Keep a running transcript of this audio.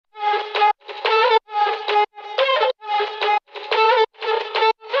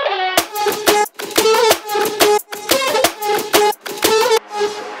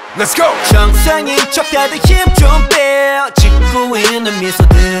Let's go. 정상인 척 다들 힘 좀 빼. 짓고 있는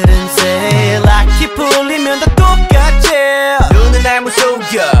미소들은 say 락이 풀리면 다 똑같지. 눈은 날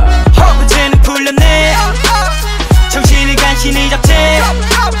무속여 허브제는 풀렸네. 정신을 간신히 잡채.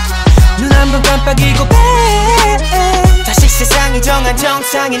 눈 한 번 깜빡이고 빼. 다시 세상이 정한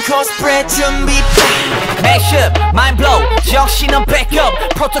정상인 코스프레 준비. Mashup, mind blow, 정신은 backup.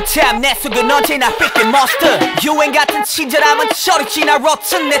 프로토타입 내 속은 언제나 삐끗 monster. 유행 같은 친절함은 저리 지나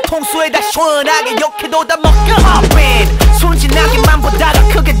rotten. 내 통수에 다 시원하게 욕해도 다 먹여. Hop in, 순진하게만 보다가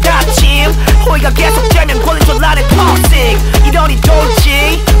크게 다짐. 호의가 계속되면 권리줄 안에 toxic. 이러니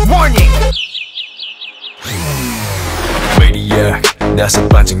돌지 warning. Maniac, 나서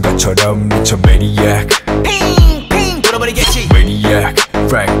빠진 것처럼 미쳐 Maniac. 핑핑 돌아버리겠지. Maniac,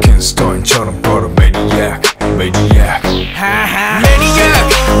 Frankenstein처럼 걸어 Maniac. Maniac,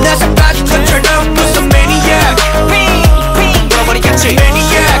 Maniac, 나서 빠진 것처럼 무슨 Maniac. 핑핑 돌아버리겠지.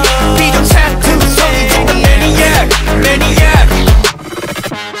 Maniac, 비정상 두성이 중간 Maniac. Maniac,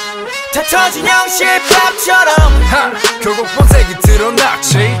 다 터진 형실밥처럼 결국 본색이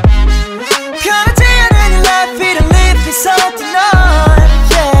드러났지. 편하지 않은 life, it live is something on.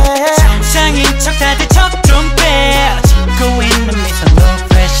 Yeah. 정상인 척 다들 척 좀 빼. 짓고 있는 미소 no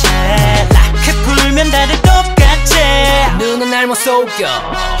pressure. 락해 풀면 다들 똑같지. 눈은 날 못 속여.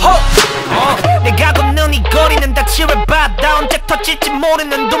 내가 걷는 이 거리는 다 지뢰바다. 언제 터질지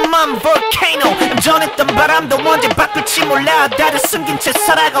모르는 둠만 volcano. 얌전했던 바람도 언제 바뀔지 몰라. 다들 숨긴 채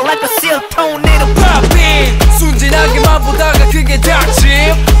살아가 like a seal tornado. Pop in, 순진하게만 보다가 그게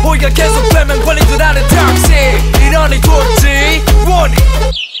닥침. 호의가 계속되면 권리줄 안에 toxic. 이러니 돌지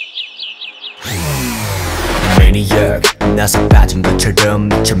warning. Maniac, 나서 빠진 것처럼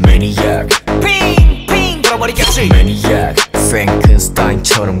미쳐 Maniac. 핑핑 돌아버리겠지. Maniac,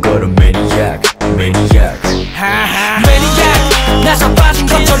 Frankenstein처럼 걸어 Maniac. Maniac, Maniac, 나서 빠진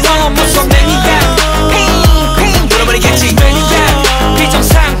것처럼 무슨 Maniac. 핑핑 돌아버리겠지. Maniac,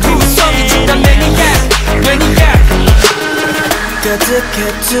 비정상 구성이 중단 Maniac. Maniac, 가득해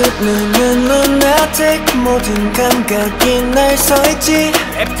두 눈은 lunatic. 모든 감각이 날 서있지.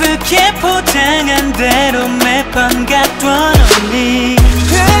 예쁘게 포장한 대로 매번 갖던 언니.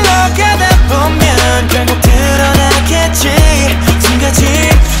 흘러가다 보면 결국 드러나겠지. 지금까지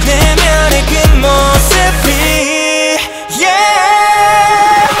내면의 그 모습이. Yeah.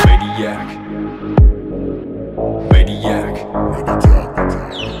 Maniac, Maniac,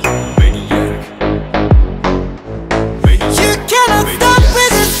 Maniac, Maniac. You cannot stop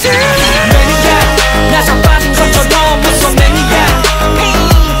with the truth. Maniac, 나서 빠진 것처럼 무슨 Maniac.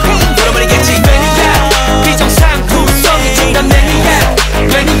 핑핑 돌아버리겠지. Maniac, 비정상 구성이 중단 Maniac.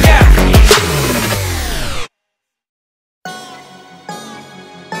 Maniac.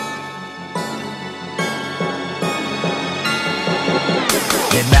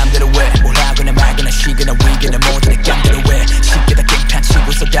 내 맘대로 왜뭘 하거나 말거나 쉬거나 위거나 모든 내 깜대로 왜 쉽게 다 깽판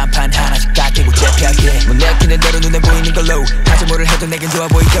치고서 단판 하나씩 깎이고 재피하게 뭐 내키는 대로 눈에 보이는 걸로 하지 뭐를 해도 내겐 좋아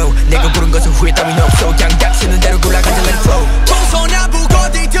보이고 내가 고른 것은 후회 따윈 없어 그냥 닥치는 대로 굴러가자 let it flow 동서남북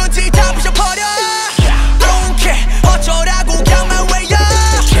어디든지 다 부셔버려 Don't care 어쩌라고 그냥 my way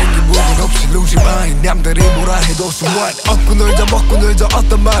up 챙긴 부분 없이 lose your mind. 남들이 뭐라 해도 so what. 얻고 놀자 먹고 놀자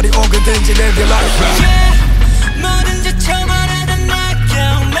어떤 말이 오게든지 live your life. 뭐든지 처벌하던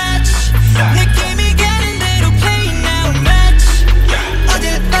knockout match. 느낌이 가는 대로 play now match.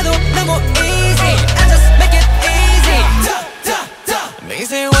 어딜 봐도 너무 easy. I just make it easy. They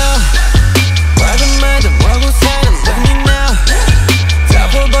say well, 밝은 말든 뭐라고 살든 look at me now. 다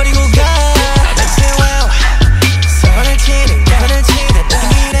버리고 가. They say well, 서로를 치는 거를 치는 look at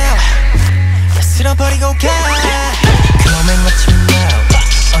me now. 다 쓸어버리고 가. Come and watch me now.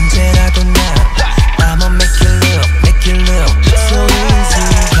 언제라도 now. I'ma make you look it's so easy.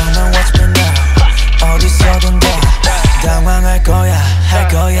 Come and watch me now. 어디서든 다 당황할 거야 할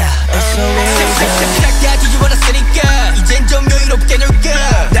거야 it's so easy. 착각까지 유발했으니까 이젠 좀 여유롭게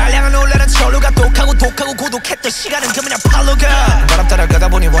놀까 날 향한 올라란 철로가 독하고 고독했던 시간은 그냥 팔로가. 바람 따라가다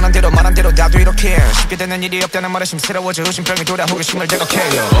보니 원한 대로 말한 대로 나도 이렇게 쉽게 되는 일이 없다는 말에 심스러워져 의심병이 돌아 호기심을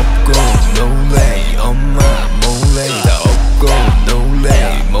자극해요. 없고 놀래 엄마 몰래 다 없고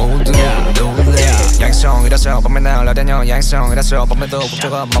놀래 모두 놀래. 양성이라서 밤에 날아다녀 양성이라서 밤에도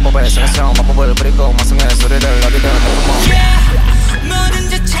국조가 마법의 성에서 마법을 부리고 마성의 소리를 어디든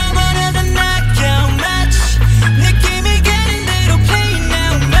뭐든지 처벌하던 knockout match. 느낌이 가는 대로 play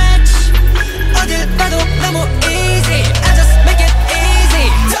now match. 어딜 봐도 너무 easy. I just make it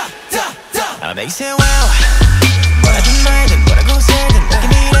easy. They say well, 뭐라든 말든 뭐라고 살든 look at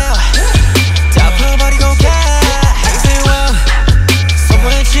me now. 다 풀어버리고 가. They say well,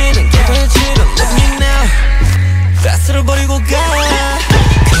 손을 치든 개를 치든 look at me now. 다 쓸어버리고 가.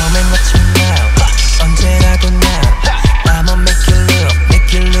 Come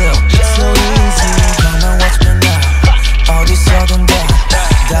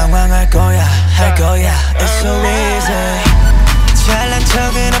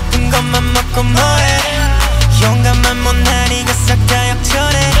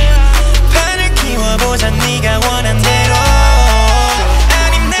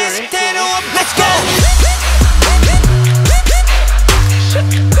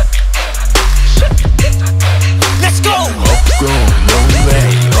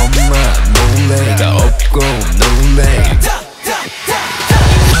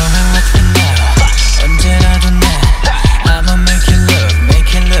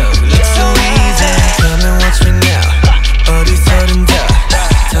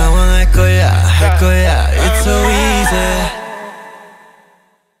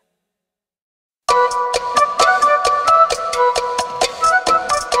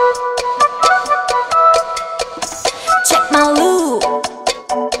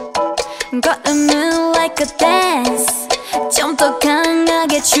like a dance 좀 더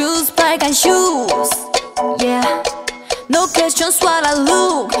강하게 choose 빨간 shoes Yeah No questions what I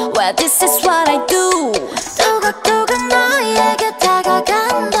look Well this is what I do 또각또각 너에게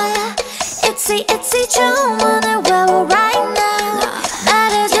다가간다 Itsy itsy 주문을 외워 right now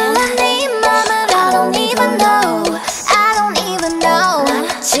말해줄래 네 맘을 I don't even know I don't even know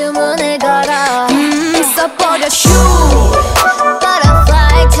주문을 걸어 써버려 shoot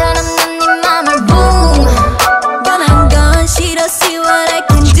Butterfly처럼 난 네 맘을 boom 변한 건 싫어 see what I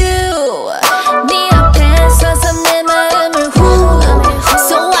can do 네 앞에 서서 내 마음을 who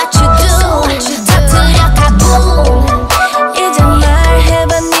So what you do 터뜨려 가boom 이제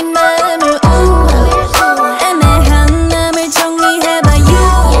말해봐 네 마음을 애매한 맘을 정리해봐 you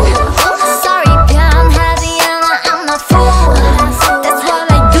Sorry 변하지 않아 I'm not fool That's what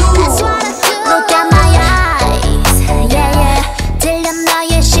I do Look at my eyes Yeah yeah 들려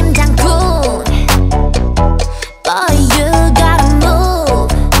너의 심장쿵 Boy you gotta move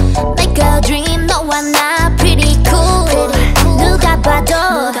Make a dream 너와 나 pretty cool 누가 봐도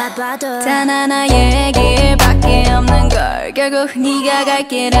단 하나의 길밖에 없는 걸 결국 네가 갈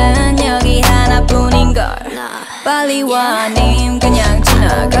길은 여기 하나뿐인걸 빨리 와 아님 그냥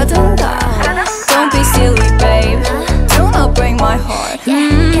지나가던가 Don't be silly babe Do not break my heart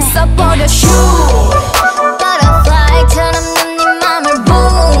써버려 shoot Butterfly처럼 난 네 맘을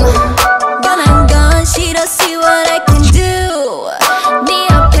boom 변한 건 싫어 see what I can do 네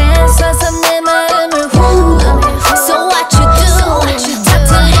앞에 서서 내 마음을 who So what you do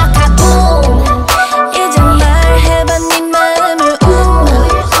터뜨려 가boom 이제 말해봐 네 마음을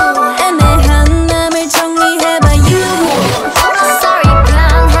애매한 맘을 정리해봐 you Sorry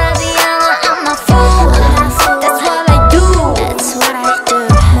변하지 않아 I'm not fool That's what I do That's what I do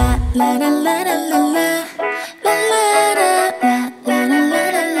La la la la la la La la la la la la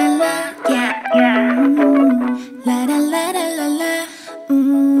la la la Yeah yeah La la la la la la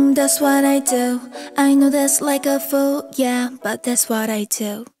That's what I do I know that's like a fool Yeah but that's what I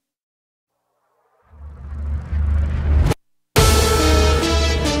do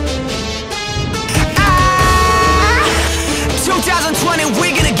 2020,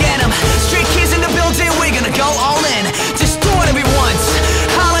 we're gonna get 'em. Street kids in the building, we're gonna go all in. Just do it every once.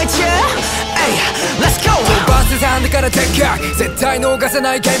 Holla at ya. Hey, let's go. 좁은 세상 내가라 택각 세타에 녹아서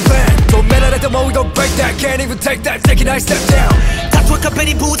나의 game plan Don't matter at the moment, don't break that Can't even take that, take it, I step down 타투와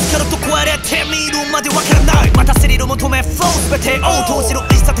카페니 부츠처럼 또 구하려 태미로 마디 와카라 나이 마타스리로 모토메 flow 스페테 오 도시로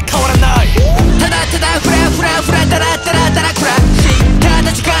인스타트 카와라 나이 타다타다 후라 후라 후라 따라따라 따라 쿠라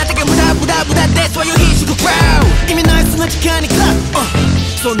가다 주가다가 무다 무다 무다 That's why you hit the ground 이미 나의 순간 지카니까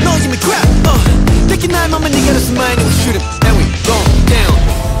So no give me crap 특히 날 맘은 네가 를 스마일 We shoot it and we go down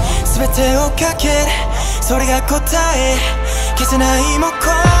스페테 오카켓 소리가 고타해 계산하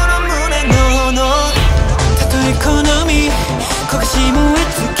이모코노 문에 노노 타투 에코노미 거기 심오해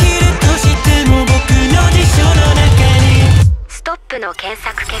특기를 도시대 뭐僕の辞書の中にストップの検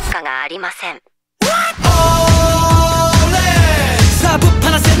索結果がありません。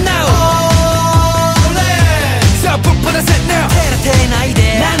사부파나 set now 사부파나 set now 테라테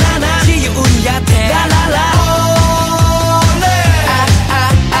나이데 나나나 지유운 야테 라라라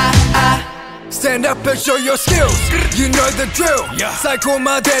Stand up and show your skills You know the drill Psycho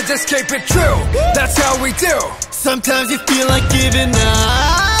my dad, just keep it true That's how we do Sometimes you feel like giving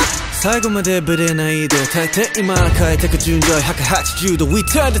up 最後までブレないで大抵今から変えてく順序180度 We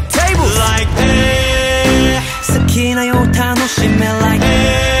turn the table Like hey 好きなよ楽しめ Like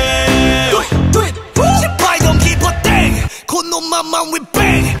hey Do it失敗 don't keep a thing このまま we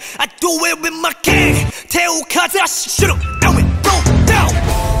bang I do it with my king 手をかざし Shoot up and we go down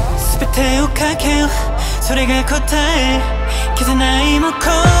全てをかけよそれが答え消せないもこ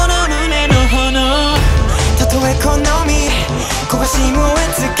の胸の炎たとえ好み焦がし燃え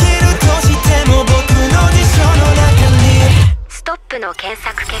尽きるとしても僕の辞書の中にストップの検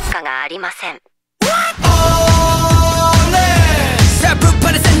索結果がありません。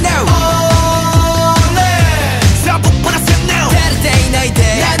사부파나 set now 사부파나 set now 테라테 나이데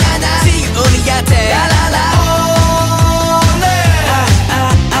나나나 지유운 야테 라라라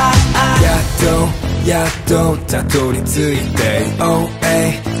야도たどり着いて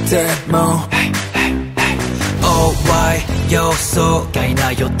OA でも OY 予想外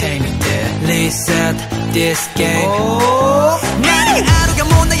な予定見て Reset this game 何があるか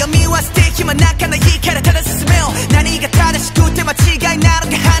も悩みは捨て暇なかないからただ進めよ何が正しくて間違いなの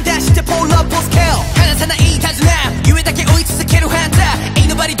か判断して Pull up on scale 離さない手綱夢だけ追い続けるハンター Ain't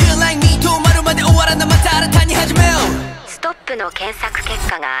nobody do like me 止まるまで終わらなまた新たに始めようストップの検索結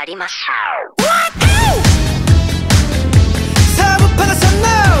果がありました。サブパナサンナ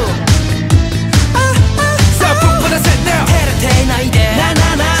ウ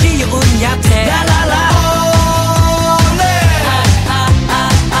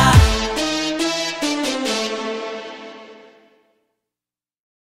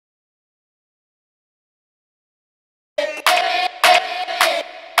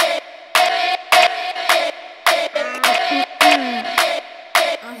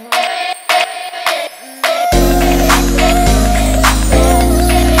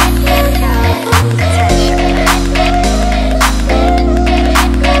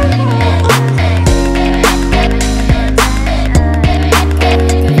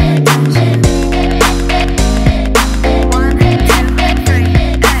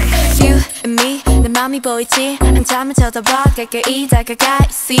뻔히 보이지 한참을 쳐다봐 가까이 다가가 You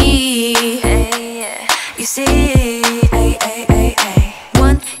see You see 1, 2,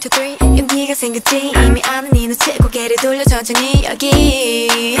 3 용기가 생겼지 이미 아는 네 눈치 고개를 돌려 천천히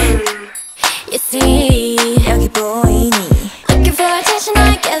여기 You see 여기 보이니 Looking for attention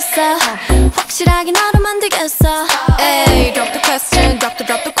알겠어 확실하게 너로 만들겠어 Hey drop the question drop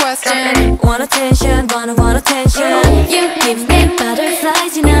the question Want attention want attention You give me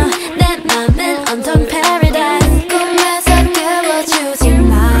butterflies you know 내 맘은 온통 paradise 꿈에서 깨워주지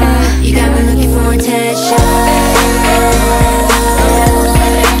마 You got me looking for attention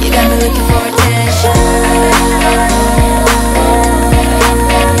You got me looking for attention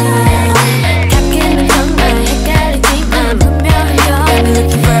가끔은 정말 헷갈리지만 분명한 건 You got me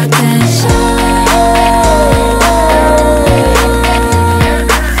looking for attention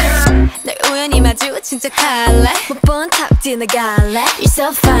널 우연히 마주친 척할래 못 본 탑 지나갈래 You're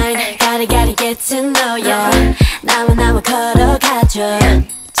so fine gotta get to know ya 나와 걸어가줘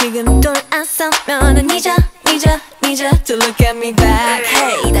지금 돌아서면은 잊어 To look at me back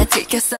Hey 다 들켰어